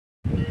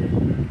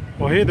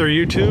Well, hey there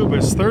YouTube.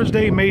 It's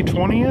Thursday, May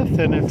 20th,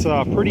 and it's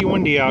pretty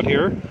windy out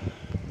here.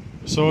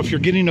 So if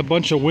you're getting a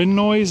bunch of wind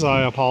noise,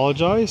 I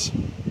apologize.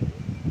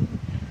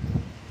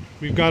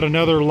 We've got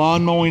another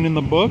lawn mowing in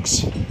the books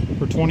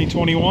for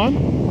 2021.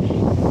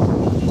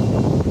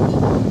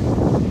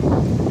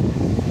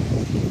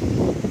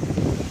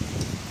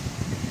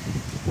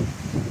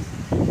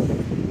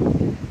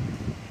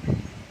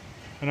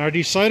 And I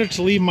decided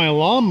to leave my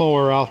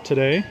lawnmower out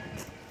today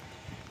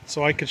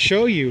so I could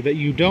show you that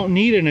you don't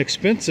need an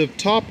expensive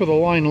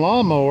top-of-the-line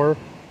lawnmower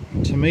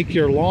to make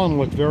your lawn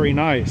look very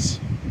nice.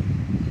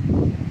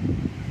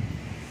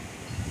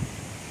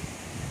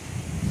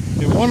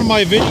 In one of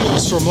my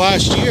videos from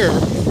last year,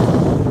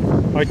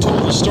 I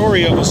told the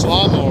story of this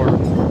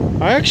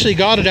lawnmower. I actually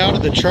got it out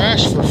of the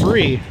trash for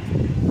free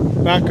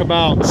back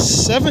about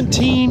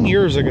 17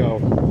 years ago.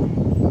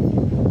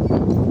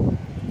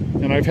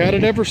 And I've had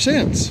it ever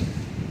since.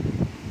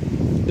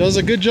 It does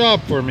a good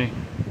job for me.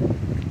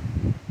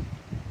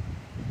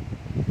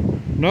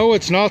 No,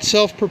 it's not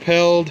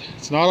self-propelled,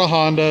 it's not a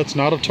Honda, it's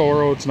not a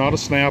Toro, it's not a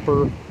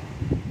Snapper.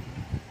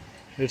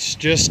 It's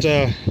just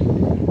a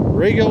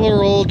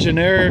regular old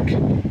generic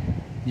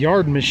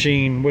yard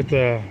machine with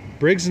a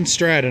Briggs &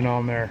 Stratton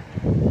on there.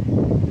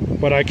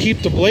 But I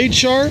keep the blade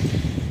sharp,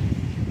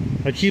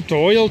 I keep the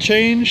oil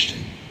changed,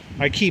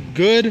 I keep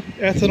good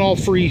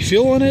ethanol-free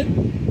fuel in it,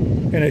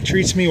 and it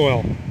treats me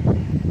well.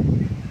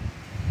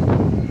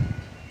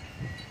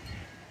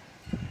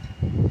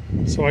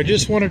 So I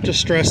just wanted to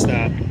stress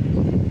that.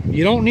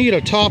 You don't need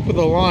a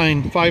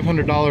top-of-the-line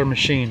 $500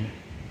 machine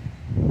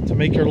to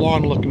make your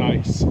lawn look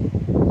nice.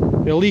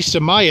 At least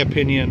in my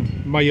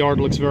opinion, my yard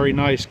looks very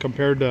nice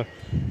compared to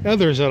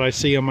others that I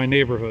see in my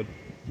neighborhood.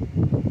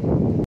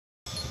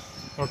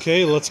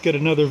 Okay, let's get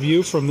another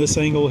view from this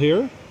angle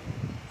here.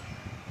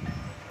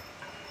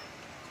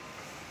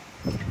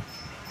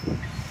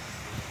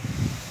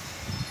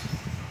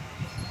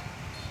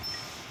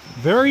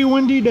 Very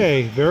windy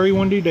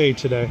day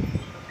today.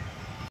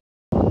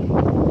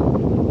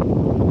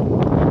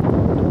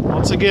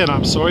 Once again,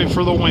 I'm sorry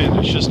for the wind.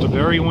 It's just a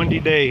very windy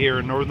day here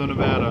in northern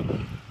Nevada,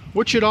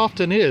 which it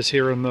often is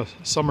here in the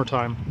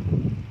summertime.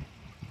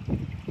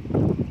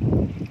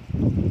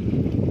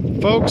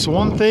 Folks,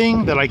 one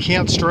thing that I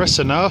can't stress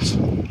enough,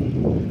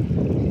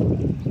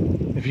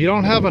 if you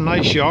don't have a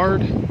nice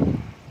yard,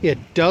 it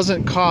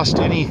doesn't cost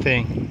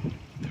anything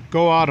to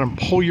go out and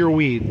pull your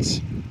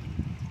weeds.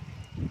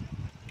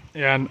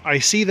 And I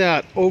see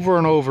that over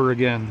and over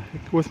again,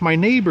 with my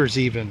neighbors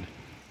even.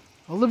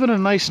 I live in a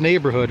nice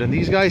neighborhood and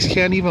these guys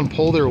can't even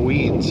pull their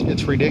weeds.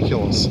 It's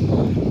ridiculous.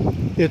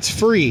 It's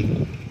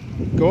free.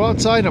 Go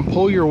outside and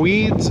pull your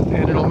weeds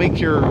and it'll make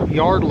your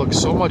yard look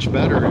so much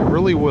better. It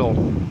really will.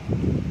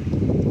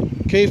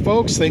 Okay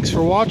folks, thanks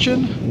for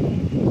watching.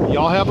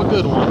 Y'all have a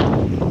good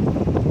one.